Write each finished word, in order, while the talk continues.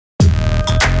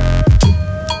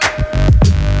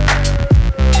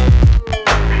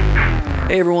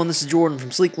Hey everyone, this is Jordan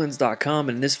from Sleeklens.com,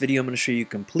 and in this video I'm going to show you a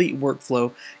complete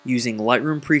workflow using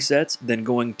Lightroom Presets, then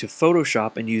going to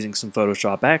Photoshop and using some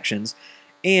Photoshop actions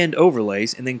and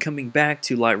overlays, and then coming back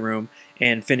to Lightroom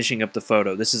and finishing up the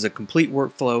photo. This is a complete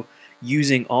workflow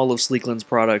using all of Sleeklens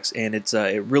products, and it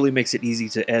really makes it easy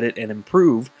to edit and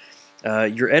improve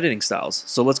your editing styles.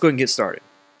 So let's go ahead and get started.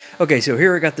 Okay, so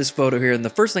here I got this photo here, and the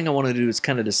first thing I want to do is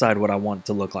kind of decide what I want it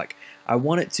to look like. I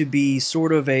want it to be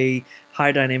sort of a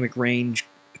high dynamic range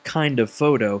kind of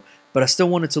photo, but I still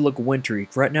want it to look wintry.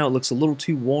 Right now it looks a little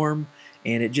too warm,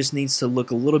 and it just needs to look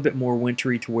a little bit more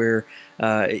wintry to where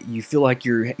you feel like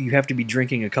you have to be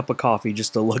drinking a cup of coffee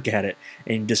just to look at it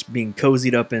and just being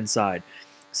cozied up inside.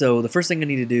 So the first thing I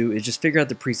need to do is just figure out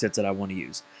the presets that I want to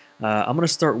use. I'm going to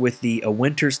start with the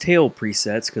Winter's Tale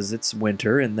presets because it's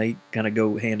winter and they kind of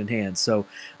go hand in hand. So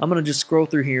I'm going to just scroll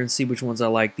through here and see which ones I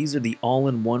like. These are the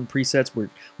all-in-one presets,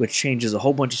 which changes a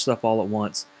whole bunch of stuff all at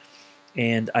once.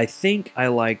 And I think I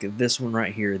like this one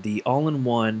right here, the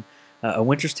all-in-one, A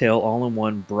Winter's Tale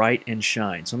all-in-one Bright and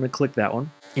Shine. So I'm going to click that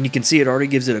one. And you can see it already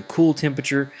gives it a cool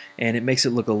temperature, and it makes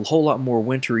it look a whole lot more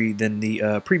wintry than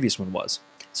the previous one was.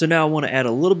 So now I want to add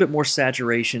a little bit more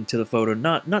saturation to the photo,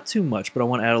 not too much, but I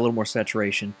want to add a little more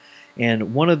saturation.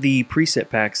 And one of the preset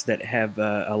packs that have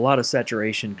a lot of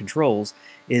saturation controls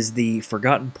is the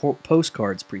Forgotten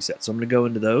Postcards preset. So I'm going to go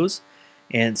into those,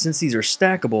 and since these are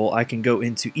stackable, I can go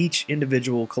into each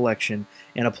individual collection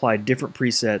and apply different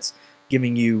presets,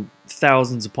 giving you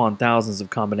thousands upon thousands of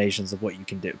combinations of what you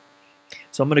can do.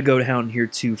 So I'm going to go down here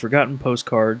to Forgotten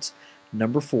Postcards,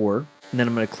 number 4, and then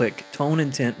I'm going to click Tone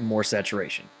and Tint, More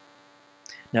Saturation.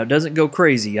 Now it doesn't go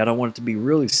crazy. I don't want it to be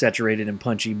really saturated and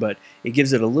punchy, but it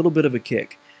gives it a little bit of a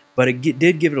kick. But it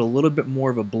did give it a little bit more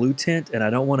of a blue tint, and I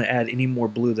don't want to add any more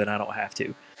blue than I don't have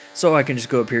to. So I can just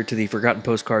go up here to the Forgotten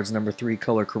Postcards number 3,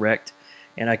 Color Correct,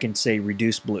 and I can say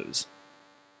Reduce Blues.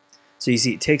 So you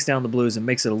see it takes down the blues and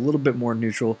makes it a little bit more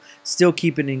neutral, still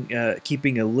keeping a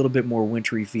little bit more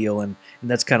wintry feel, and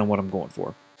that's kind of what I'm going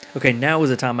for. Okay, now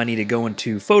is the time I need to go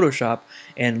into Photoshop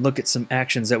and look at some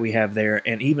actions that we have there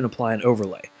and even apply an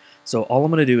overlay. So all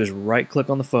I'm going to do is right click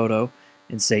on the photo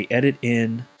and say Edit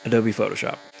in Adobe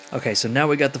Photoshop. Okay, so now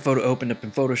we got the photo opened up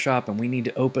in Photoshop, and we need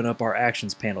to open up our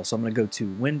Actions panel. So I'm going to go to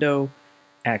Window,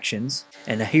 Actions,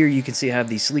 and here you can see I have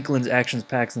the Sleeklens Actions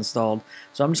packs installed.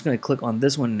 So I'm just going to click on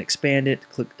this one and expand it,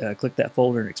 click that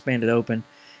folder and expand it open,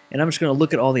 and I'm just going to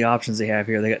look at all the options they have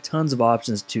here. They got tons of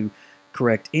options to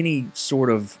correct any sort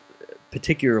of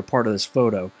particular part of this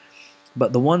photo,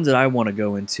 but the ones that I want to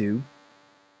go into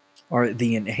are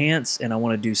the Enhance, and I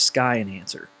want to do Sky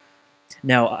Enhancer.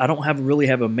 Now I don't really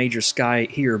have a major sky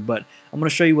here, but I'm going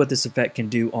to show you what this effect can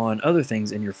do on other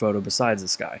things in your photo besides the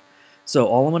sky. So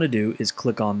all I'm going to do is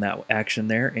click on that action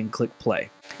there and click play.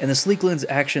 And the Sleeklens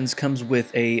Actions comes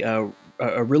with a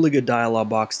really good dialog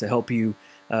box to help you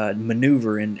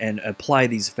maneuver and apply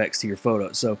these effects to your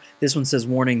photo. So this one says,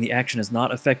 warning, the action is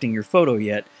not affecting your photo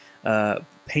yet.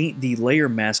 Paint the layer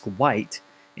mask white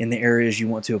in the areas you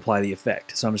want to apply the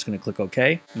effect. So I'm just going to click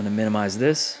OK. I'm going to minimize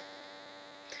this.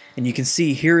 And you can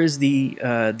see here is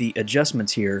the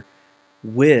adjustments here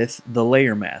with the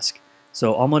layer mask.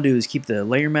 So all I'm going to do is keep the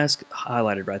layer mask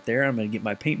highlighted right there. I'm going to get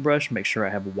my paintbrush, make sure I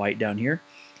have white down here.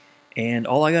 And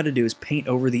all I got to do is paint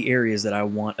over the areas that I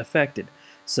want affected.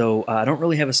 So I don't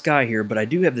really have a sky here, but I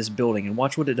do have this building, and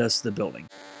watch what it does to the building.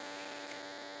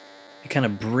 It kind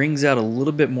of brings out a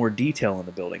little bit more detail in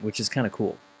the building, which is kind of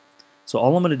cool. So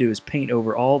all I'm going to do is paint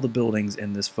over all the buildings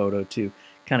in this photo to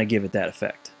kind of give it that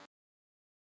effect.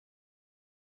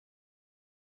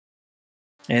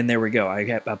 And there we go. I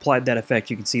applied that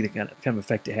effect. You can see the kind of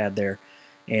effect it had there,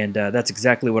 and that's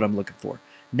exactly what I'm looking for.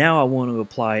 Now I want to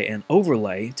apply an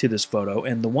overlay to this photo,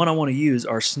 and the one I want to use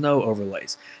are snow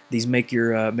overlays. These make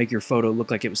your photo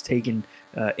look like it was taken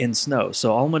in snow.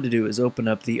 So all I'm going to do is open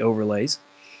up the overlays.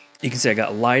 You can see I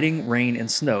got lighting, rain,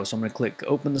 and snow. So I'm going to click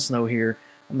open the snow here.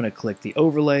 I'm going to click the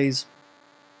overlays,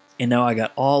 and now I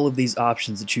got all of these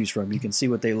options to choose from. You can see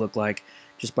what they look like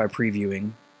just by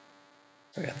previewing.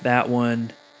 So I got that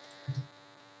one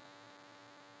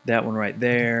right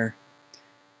there.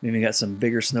 Then we got some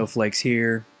bigger snowflakes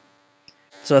here.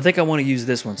 So I think I want to use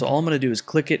this one. So all I'm going to do is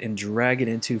click it and drag it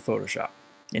into Photoshop.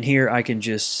 And here I can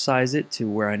just size it to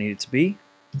where I need it to be.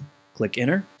 Click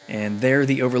Enter. And there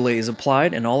the overlay is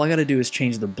applied. And all I got to do is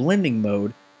change the blending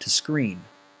mode to screen.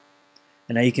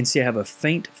 And now you can see I have a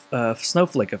faint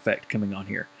snowflake effect coming on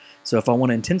here. So if I want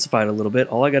to intensify it a little bit,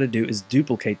 all I got to do is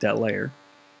duplicate that layer.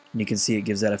 And you can see it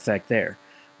gives that effect there.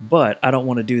 But I don't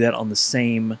want to do that on the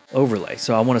same overlay.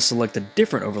 So I want to select a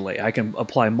different overlay. I can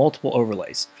apply multiple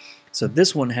overlays. So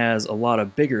this one has a lot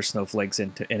of bigger snowflakes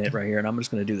in it right here, and I'm just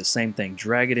going to do the same thing.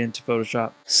 Drag it into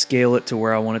Photoshop, scale it to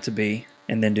where I want it to be,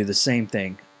 and then do the same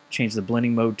thing. Change the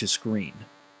blending mode to screen.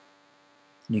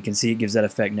 And you can see it gives that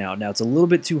effect now. Now it's a little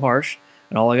bit too harsh,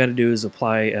 and all I got to do is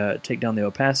apply, take down the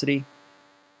opacity,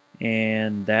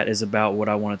 and that is about what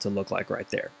I want it to look like right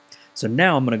there. So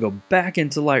now I'm going to go back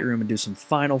into Lightroom and do some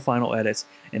final edits,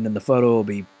 and then the photo will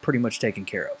be pretty much taken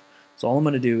care of. So all I'm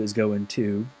going to do is go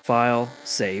into File,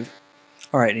 Save.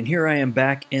 Alright, and here I am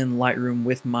back in Lightroom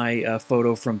with my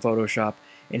photo from Photoshop,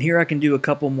 and here I can do a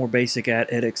couple more basic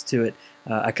edits to it.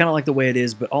 I kind of like the way it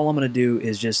is, but all I'm going to do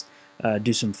is just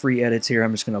do some free edits here.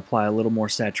 I'm just going to apply a little more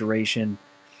saturation,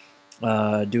 do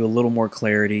a little more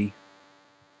clarity,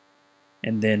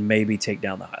 and then maybe take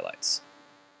down the highlights.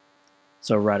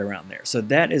 So right around there. So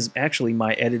that is actually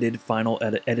my final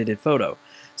edited photo.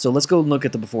 So let's go and look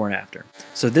at the before and after.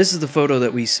 So this is the photo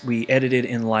that we edited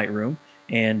in Lightroom,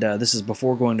 and this is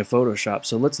before going to Photoshop.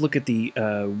 So let's look at the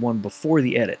one before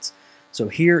the edits. So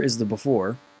here is the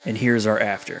before, and here's our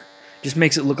after. Just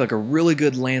makes it look like a really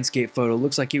good landscape photo.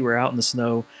 Looks like you were out in the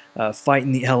snow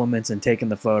fighting the elements and taking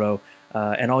the photo.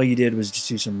 And all you did was just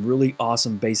do some really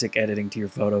awesome basic editing to your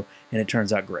photo, and it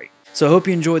turns out great. So I hope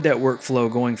you enjoyed that workflow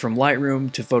going from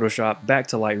Lightroom to Photoshop back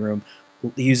to Lightroom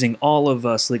using all of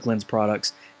Sleeklens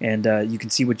products, and you can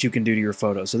see what you can do to your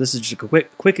photo. So this is just a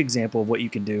quick example of what you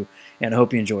can do, and I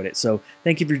hope you enjoyed it. So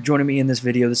thank you for joining me in this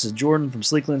video. This is Jordan from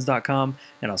Sleeklens.com,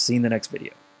 and I'll see you in the next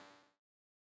video.